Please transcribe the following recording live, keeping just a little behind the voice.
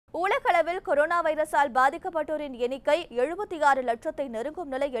உலகளவில் கொரோனா வைரஸால் பாதிக்கப்பட்டோரின் எண்ணிக்கை 76 லட்சத்தை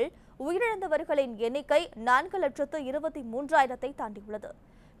நெருங்கும் நிலையில் உயிரிழந்தவர்களின் எண்ணிக்கை 4,23,000 தாண்டியுள்ளது.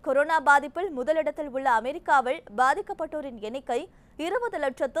 கொரோனா பாதிப்பில் முதலிடத்தில் உள்ள அமெரிக்காவில் பாதிக்கப்பட்டோரின் எண்ணிக்கை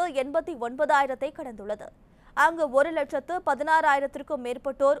 20,89,000 கடந்துள்ளது. அங்கு 1,16,000க்கும்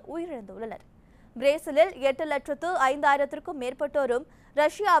மேற்பட்டோர் உயிரிழந்துள்ளனர். பிரேசிலில் 8,05,000க்கும் மேற்பட்டோரும்,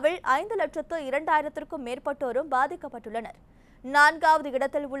 ரஷ்யாவில் 5,02,000க்கும் மேற்பட்டோரும் பாதிக்கப்பட்டுள்ளனர். 4வது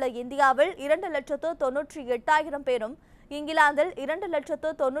இடத்தில் உள்ள இந்தியாவில் 2,98,000 பேரும், இங்கிலாந்தில்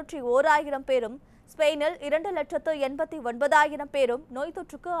 2,91,000 பேரும், ஸ்பெயினில் 2,89,000 பேரும் நோய்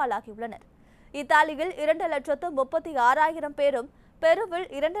தொற்றுக்கு ஆளாகியுள்ளனர். இத்தாலியில் 2,36,000 பேரும், பெருவில்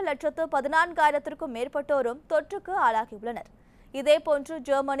 2,14,000க்கும் மேற்பட்டோரும் தொற்றுக்கு ஆளாகியுள்ளனர். இதேபோன்று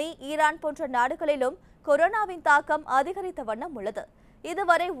ஜெர்மனி, ஈரான் போன்ற நாடுகளிலும் கொரோனாவின் தாக்கம் அதிகரித்த வண்ணம் உள்ளது.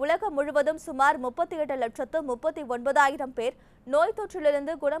 இதுவரை உலகம் முழுவதும் சுமார் 38,39,000 பேர் நோய்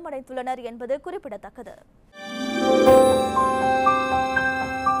தொற்றிலிருந்து குணமடைந்துள்ளனர் என்பது குறிப்பிடத்தக்கது.